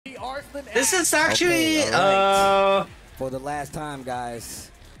This is actually for the last time, guys.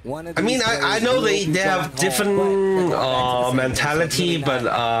 I mean, I know they have different mentality,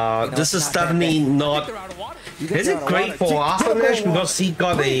 but this is definitely not. Is it great for Arsenal because he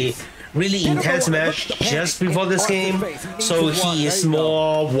got a really intense match just before this game, so he is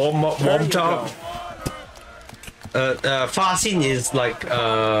more warmed up. Farzeen is like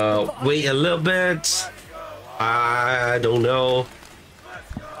wait a little bit. I don't know.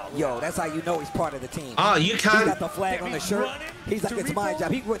 Yo, that's how you know he's part of the team. Oh, you can't. He got the flag on the shirt. He's like, it's my job.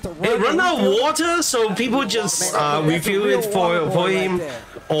 He went to run out of water, so people just refill it for him,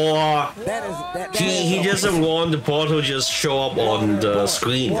 or he doesn't want the bottle just show up on the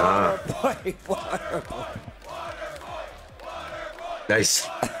screen. Nice.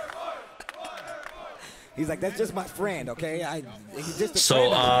 He's like, that's just my friend, okay? He's just a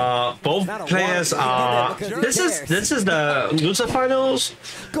so friend both players are. This is the loser finals.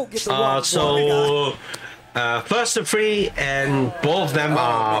 So first to three, and both of them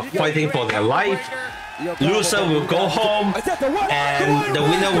are fighting for their life. Loser will go home, and the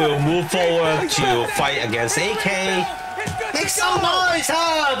winner will move forward to fight against AK. Make some noise,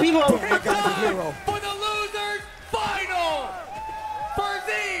 people! For the losers final,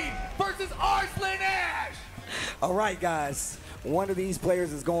 Farzeen versus Arslan Ash. All right, guys. One of these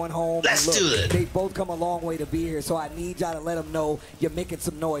players is going home. Let's do it. They both come a long way to be here, so I need y'all to let them know you're making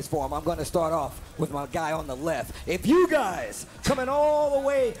some noise for them. I'm going to start off with my guy on the left. If you guys coming all the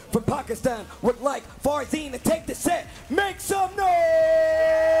way from Pakistan would like Farzeen to take the set, make some noise!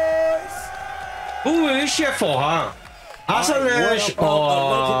 Who will you cheer for, huh? Arslan Ash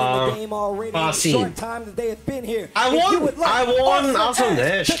or Farzeen? Short time that they have been here. I want Arslan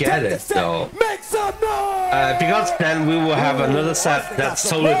Ash get it though. Make some noise! Because then we will have another set that's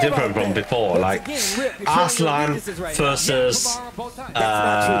totally different from before, like Arslan versus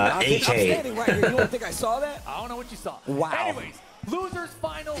AK. You don't think I saw that? I don't know what you saw. Wow. Anyways, losers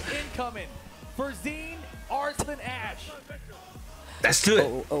final incoming. Farzeen, Arslan Ash. Let's do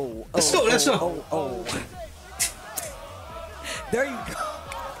it. Let's go. There you go.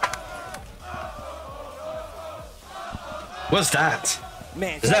 What's that?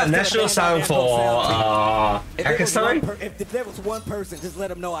 Man, is that a national sound for Pakistan? If there was one person, just let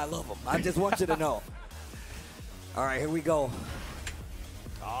them know I love them. I just want you to know. All right, here we go.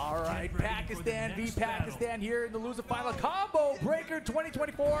 All right, Pakistan v Pakistan here in the loser final combo breaker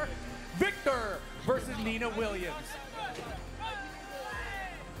 2024. Victor versus Nina Williams.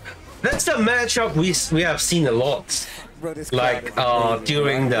 That's the matchup we have seen a lot, like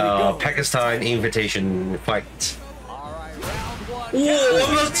during the Pakistan invitation fight. All right, round one.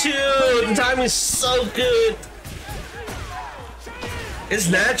 Whoa, 1-2! The time is so good. It's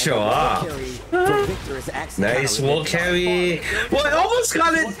natural, Nice wall carry. Well, I almost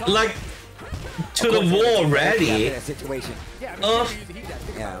got it like to the wall already.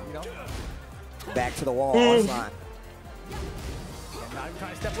 Back to the wall.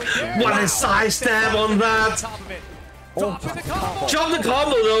 What a side stab on that! Drop the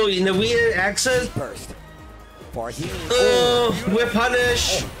combo though in the weird accent. We're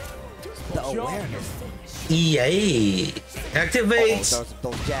punished. Yay! Activate.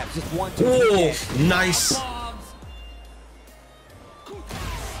 Oh, nice.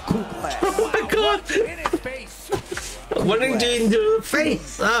 Oh my god! What are you doing to the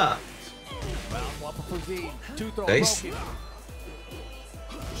face? Nice.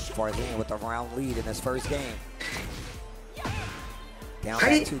 Farzeen with a round lead in his first game.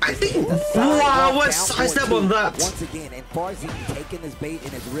 I think, wow, what side step on that? Once again, and Farzeen taking his bait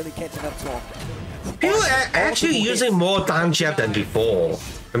and is really catching up to him. People are actually using more down jab than before.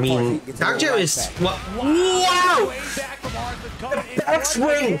 I mean, down jab is what? Wow! The back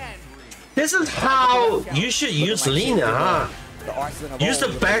swing. This is how you should use Lina, huh? Use the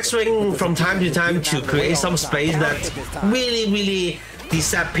backswing from time to time to create some space that really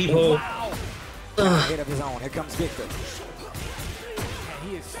decept people. Hit of his own. Here comes Victor.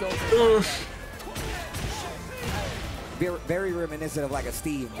 He is so very reminiscent of like a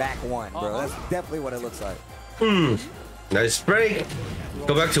Steve back one, bro. That's definitely what it looks like. Nice break.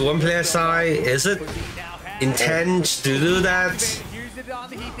 Go back to one player side. Is it intent to do that?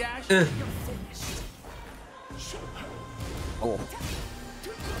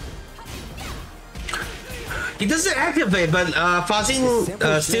 He doesn't activate, but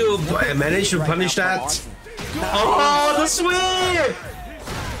Farzeen still managed to punish that. Oh, the sweep!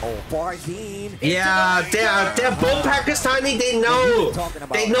 Farzeen. Yeah, they're both Pakistani. They know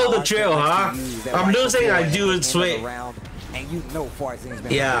the drill, huh? I'm losing, I do it sweep. And you know Farzeen's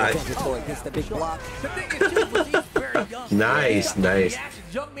been Yeah. paying attention to it. Gets the big block. The thing is, too, was he's very young. Nice, nice.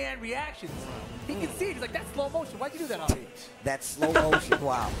 Reactions, young man reactions. He can see it. He's like, that's slow motion. Why'd you do that on me? That slow motion.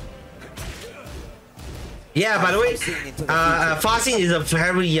 Wow. Yeah, by the way, Farzeen is a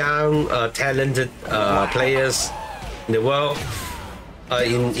very young, talented players in the world,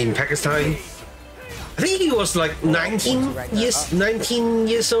 in Pakistan. I think he was like 19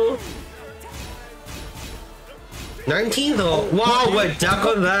 years old. 19 though. Wow, wait, duck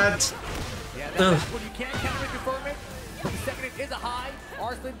on that. Yeah, that's when you can't counter it, confirm it. But the second it is a high.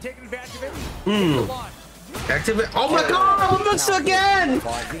 Arslan taking advantage of it. Activate. Oh my god, almost again!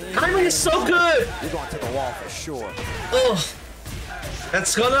 Timing is so good! You're going to the wall for sure. Ugh.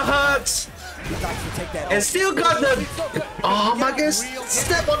 That's gonna hurt! And still got the... Oh my god,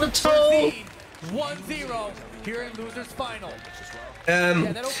 step on the toe! 1-0 here in losers final.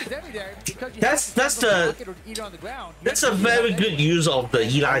 That's a very good use of the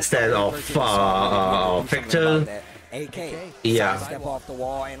Eli stand of Victor. Yeah.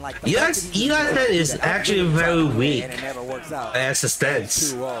 Eli stand is actually very weak as a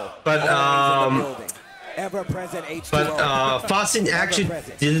stance, but Farzeen actually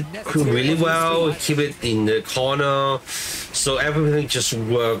did really well. Keep it in the corner, so everything just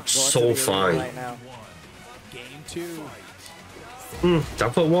worked so fine. Game 2.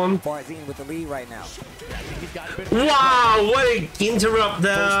 Down for one. Farzeen with the lead right now. Wow, what an interrupt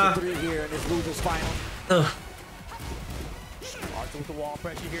there. First to 3 here in this losers final. With the wall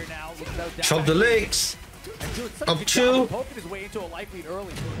pressure here now. Chop the legs. Up 2. Poking his way into a life lead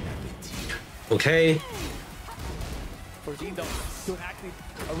early. Okay. Farzeen though doing actually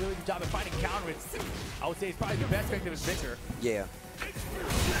a really good job of finding counter. I would say it's probably the best victim is Victor. Yeah.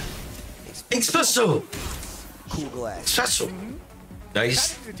 Espresso. Cool glass. Espresso.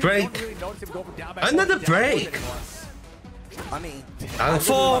 Nice break. Another break. I mean, Down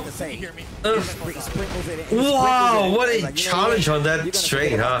 4. Wow, what a challenge on that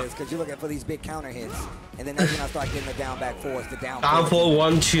straight, huh? Because you're looking for these big counter hits, and then as you start getting the down back force, the down. Down 4,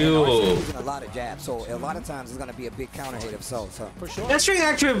 1, 2. Using a lot of jabs, so a lot of times it's going to be a big counter hit of so. For sure. That string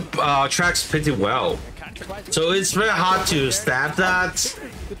actually tracks pretty well, so it's very hard to stab that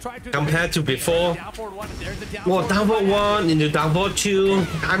compared to before. Well, down 4 1 into down 4 2.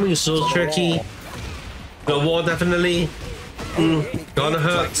 Timing is so tricky. The wall definitely. Gonna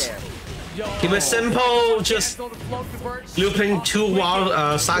hurt. Keep it simple, just looping 2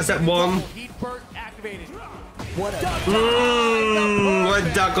 while sidestep 1. What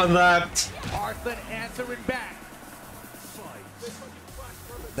duck on that. Arslan answering back.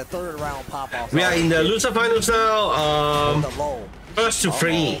 The third round pop off. We are in the loser finals now. First to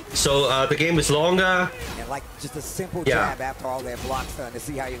 3, so the game is longer. And like just a simple jab after all that blocks done to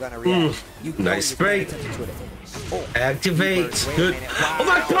see how you're gonna react. Nice break. Activate. Good. Oh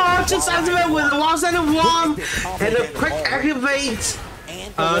my god, just activate with the 1-1 and a quick activate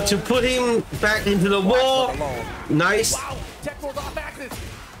to put him back into the wall. Nice.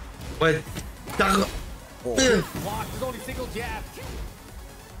 Wait.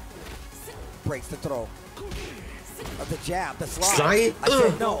 Breaks the throw. The jab, the slide. Slide. I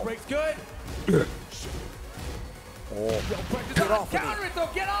said no. Breaks good. Get off Counter me. it though,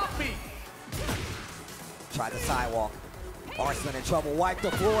 get off me. Try the sidewalk. Arslan in trouble. Wipe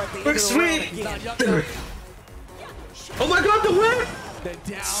the floor at the end of the sweep. round again. Oh my god, the whip. The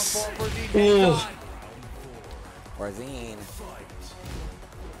down for Farzeen.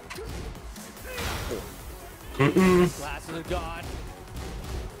 Farzeen. Glasses are gone.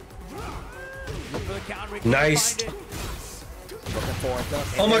 Look for the counter. Nice.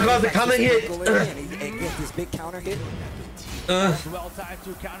 Oh my god, the counter hit. And get this big counter hit. Well timed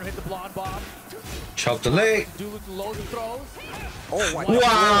to counter hit the blonde bomb. Chop the leg. Do loads of throws. Oh my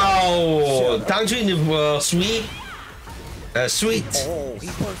Wow. Down to the sweet. Sweet. Oh, he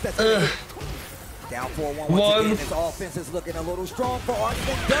burst that. Down 4-1 once again. His offense is looking a little strong for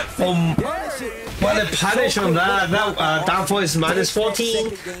Arslan. What a punish on that. That down 4 is minus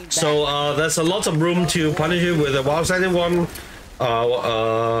 14. So there's a lot of room to punish it with a wild-sided one.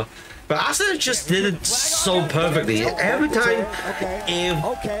 But Arslan just did it so perfectly. Every time,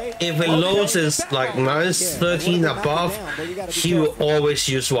 if it loads is like minus 13 above, he will always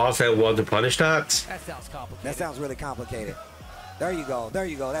use wild-sided one to punish that. That sounds complicated. That sounds really complicated. There you go. There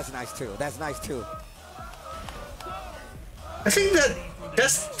you go. That's nice too. That's nice too. I think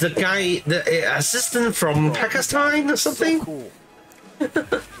that's the guy, the assistant from Pakistan or something. So cool.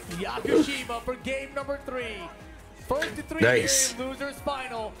 Yakushima for game number 3. First to 3 Nice. here in losers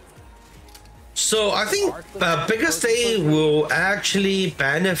final. So I think Bigger State will actually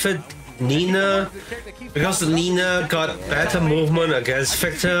benefit Nina, because Nina got better movement against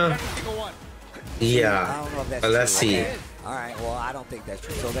Victor. Yeah, I don't know if that's let's true. see. Okay. All right, well, I don't think that's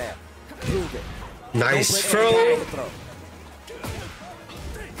true. So there, prove it. Nice Don't break throw. the throw.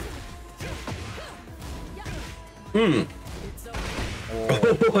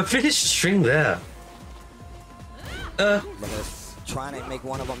 Oh, I finished the string there. Look at us trying to make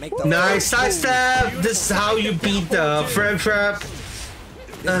one of them make the Nice first move. sidestep. This is how you beat the frame trap.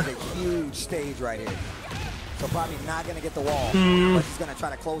 This is a huge stage right here. So probably not going to get the wall, but he's going to try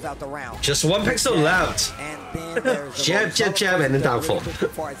to close out the round. Just one pixel left. And then there's the Jab, low. jab, jab, and then downfall.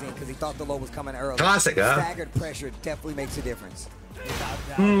 Farzeen because he thought the low was coming early. Classic, huh? Staggered pressure definitely makes a difference.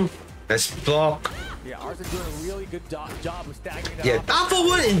 Nice block. Yeah, Arthur doing a really good job of staggering that Yeah, off. downfall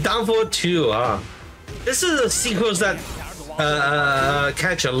 1 and downfall 2. This is a sequence that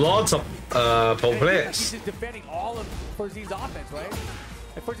catch a lot of pro He's players. just defending all of Farzeen's offense, right?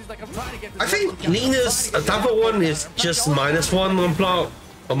 At first he's like, I'm trying to get this. I think Nina's downfall 1 is just -1 on block.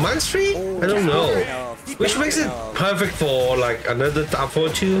 Or -3? I don't know. Which makes it perfect for like another downfall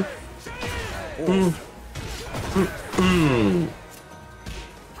 2.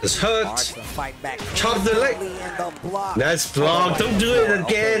 This hurt. Chop the leg. Nice block. Don't do it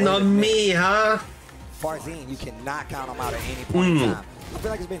again on me, huh? Farzeen, you cannot count him out at any point in time. I feel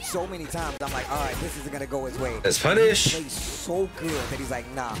like it's been so many times I'm like, all right, this isn't gonna go his way. Let's punish. He plays so good that he's like,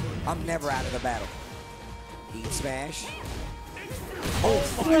 nah, I'm never out of the battle. Heat smash.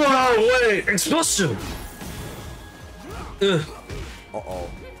 Wow, wait, explosion. Uh-oh.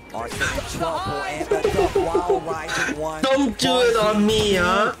 Arthur in trouble and the duck while rising one. Don't do it on me,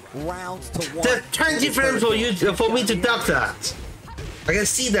 huh? Rounds to one. The 20 frames for me to duck that. I can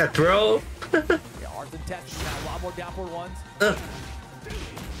see that, bro. Yeah, Arthur testing now. A lot more downward ones.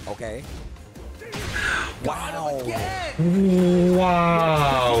 Okay. Wow.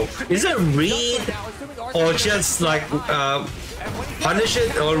 Wow. Is it read or just like punish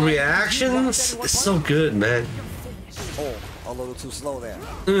it or reactions? It's so good, man. Oh, a little too slow there.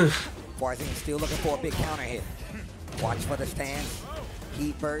 Farzeen still looking for a big counter hit. Watch for the stance.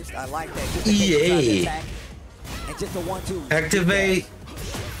 Heat burst. I like that. Just in case he tries to attack. And just a 1-2. Activate.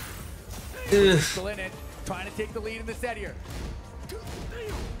 Still in it. Trying to take the lead in the set here.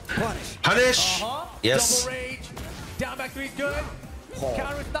 Punish. Punish. Yes. Double rage. Down back 3 is good. Oh.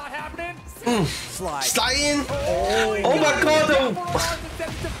 Counter is not happening. Slide. Slide in. Oh my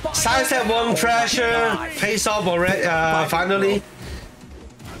god. Sidestep 1 pressure. Face off already. Finally.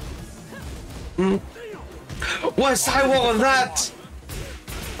 What sidewalk on that?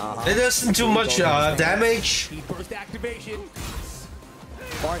 It doesn't do much damage. He burst activation.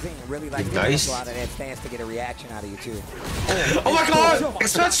 Farzeen really likes to Nice. go out of that stance to get a reaction out of you too. Oh my god!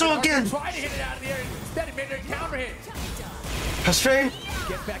 Expresso again! Tried to hit it out of the air. Instead, he made it a counter hit. Pass frame.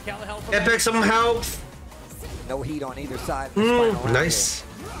 Get back out of health. Get back some health. No heat on either side. Of the final round Nice.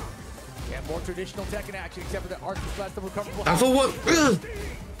 Yeah, more traditional tech in action, except for the Arthur's last of recoverable. Alpha 1. here.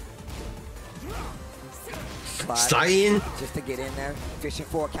 Slide in. Just to get in there, fishing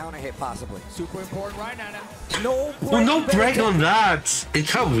for a counter hit possibly. Super important right now. No break. Oh, no break on that. It's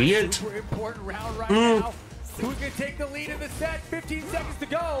kind of weird. Super important round right now. Who's going to take the lead in the set? 15 seconds to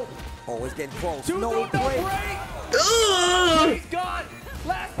go. Oh, it's getting close. Two, No break. Ugh. He's gone.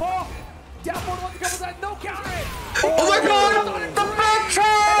 Last ball. Downboard wants to go inside. No counter hit. Oh my god! The back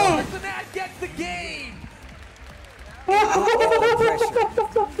throw! That gets the game. All pressure.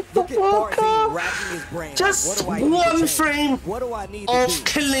 Look at Farzeen racking his brain. Just What do I need to one change? frame What do I need to of do?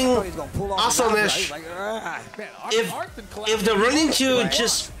 killing Oh, he's gonna pull off his Asanish. eyes. He's like, "Ah." Man, If the running Q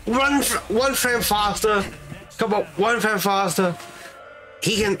just run one frame faster, come on, one frame faster,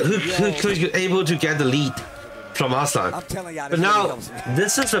 he could be able to get the lead from Aslan. I'm telling y'all, But this really now helps me.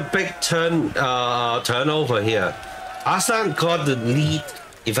 this is a big turnover here. Aslan got the lead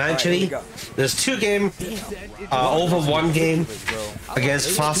eventually. All right, There's 2 games over 1 game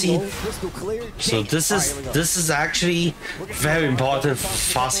against Farzeen. Crystal clear. So this is actually very important for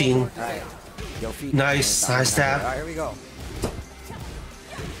Farzeen. Alright. Yo, feet. Nice sidestep. Alright, here we go.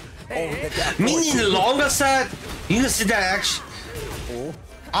 Oh, hit that Meaning the longer set, you can see that action. Oh.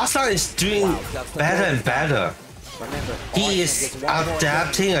 Aslan is doing better and better. Remember, He is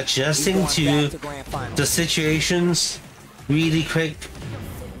adapting, adjusting to the situations really quick.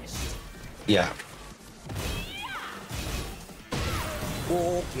 Yeah.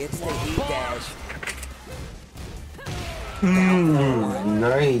 Oh, gets the heat dash.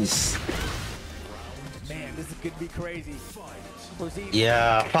 Nice. Man, this is going to be crazy.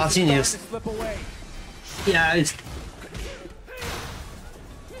 Yeah, Farzeen is. Slip away. Yeah, it's.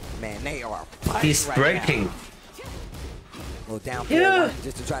 Man, they are He's right breaking. now. Go down 4-1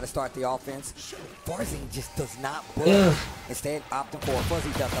 just to try to start the offense. Farzeen just does not work. Instead, opting for a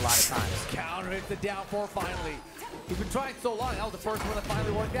fuzzy duck a lot of times. Counter hits the down 4 finally. He's been trying so long. That was the first one that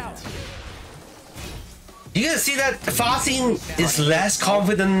finally worked out. You can see that Farzeen is less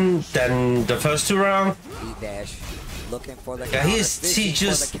confident than the first 2 rounds. E-dash. Looking for the Yeah, counter. he's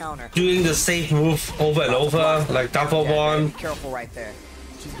just doing the same move over and over, like down 4-1. Be careful right there.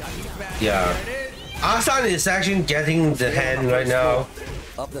 Yeah. Asan is actually getting the hand right now.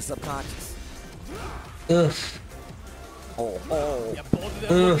 Of the subconscious. Ugh. Oh. Yeah, both of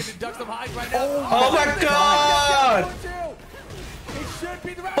them looking to duck some highs right now. Oh my god! It should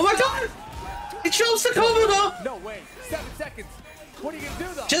be the round. Oh my god! He chose the combo though! No way. 7 seconds. What are you gonna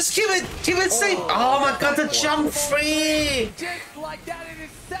do though? Just keep it safe. Oh my god, the jump free! Just like that, it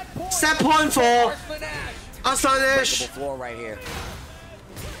is set point. Set point for Asan Ash. Floor right here.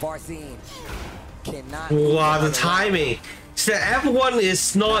 Farzeen cannot. Wow, the timing. So everyone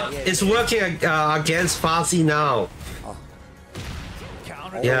is working against Farzeen now. Oh.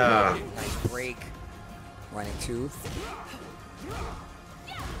 Yeah. Nice break. Running 2.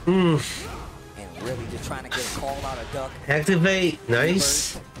 And really just trying to get a call out of duck. Activate.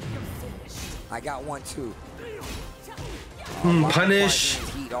 Nice. I got 1 too. Punish.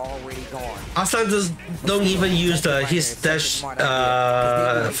 Heat already gone. Asan don't even use his dash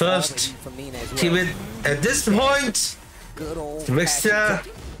first. Keep it at this point. Good old Mixer.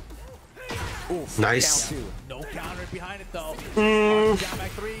 Nice. No counter behind it though. Down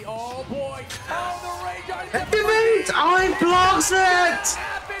back 3. Oh boy. Oh, the rage on Activate. Oh, he blocks it.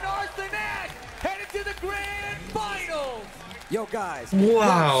 Headed to the grand finals. Yo guys,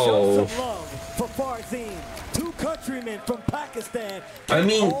 wow. Show some love for Farzeen. 2 countrymen from Pakistan I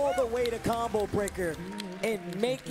mean, all the way to combo breaker and make